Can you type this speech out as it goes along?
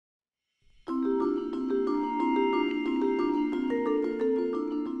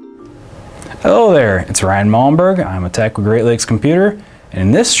Hello there, it's Ryan Malmberg. I'm a tech with Great Lakes Computer, and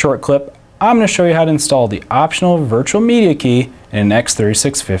in this short clip I'm going to show you how to install the optional Virtual Media Key in an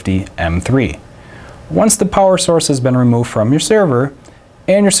x3650 M3. Once the power source has been removed from your server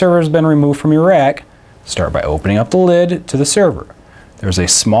and your server has been removed from your rack, start by opening up the lid to the server. There's a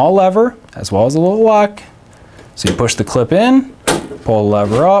small lever as well as a little lock, so you push the clip in, pull the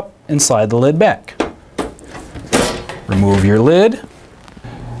lever up, and slide the lid back. Remove your lid.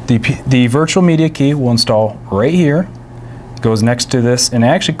 The Virtual Media Key will install right here. It goes next to this and it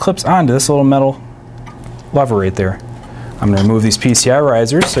actually clips onto this little metal lever right there. I'm going to remove these PCI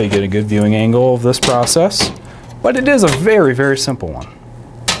risers so you get a good viewing angle of this process, but it is a very, very simple one.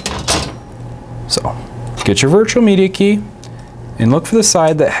 So get your Virtual Media Key and look for the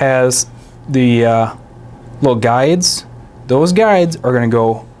side that has the little guides. Those guides are going to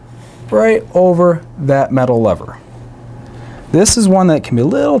go right over that metal lever. This is one that can be a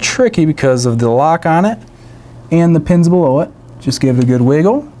little tricky because of the lock on it and the pins below it. Just give it a good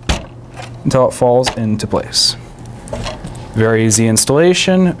wiggle until it falls into place. Very easy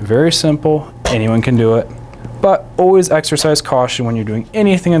installation, very simple, anyone can do it. But always exercise caution when you're doing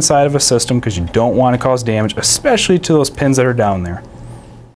anything inside of a system because you don't want to cause damage, especially to those pins that are down there.